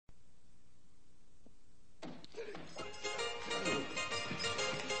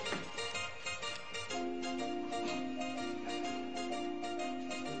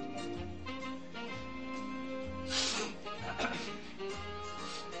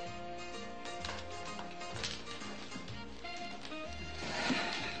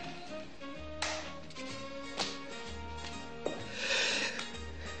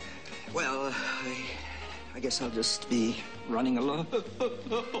guess I'll just be running alone. Oh,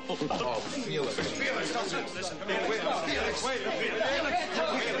 Felix. Felix, don't listen. Felix, wait. I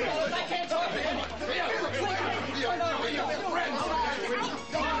can't talk to him.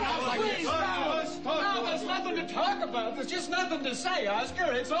 No, there's nothing to talk about. There's just nothing to say,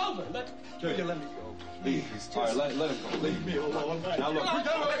 Oscar. It's over. Let me go. Please. All right, let him go. Leave me alone. Now, look.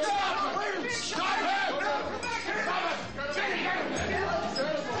 Stop him!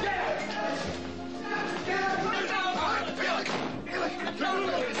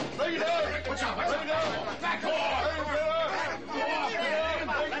 Bring it down! What's up? Bring it down! Back off!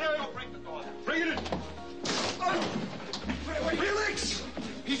 Bring it in! Felix!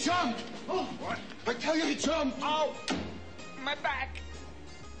 He jumped! Oh, what? I tell you, he jumped! Oh, my back.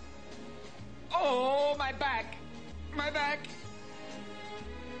 Oh, my back. My back.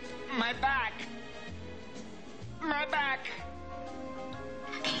 My back. My back.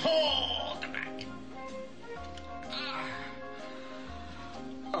 Oh, the back.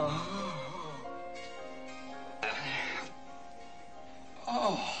 Oh.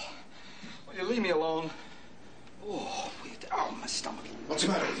 Oh. Will you leave me alone? Oh, my stomach. What's the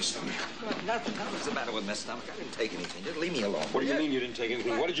matter with your stomach? Nothing's the matter with my stomach. I didn't take anything. Just leave me alone. What do you mean you didn't take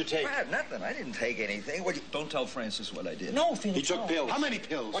anything? What did you take? Nothing. I didn't take anything. Don't tell Francis what I did. No, Felix. He took pills. How many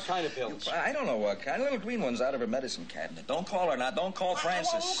pills? What kind of pills? I don't know what kind. Little green ones out of her medicine cabinet. Don't call her now. Don't call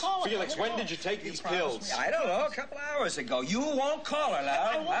Francis. Felix, when did you take these pills? I don't know. A couple hours ago. You won't call her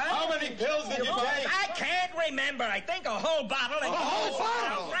now. How many pills did you take? I can't remember. I think a whole bottle. A whole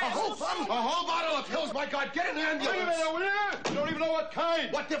bottle? A whole bottle? A whole bottle of pills? My God, get an ambulance. Wait a minute, will you? You don't even know what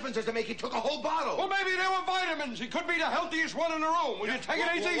kind. What difference does it make? He took a whole bottle. Well, maybe they were vitamins. He could be the healthiest one in the room. Will you take it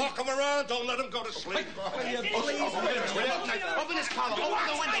easy? Walk him around. Don't let him go to sleep. Open this collar. Open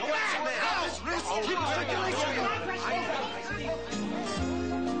the window. What's in there? Keep circulation.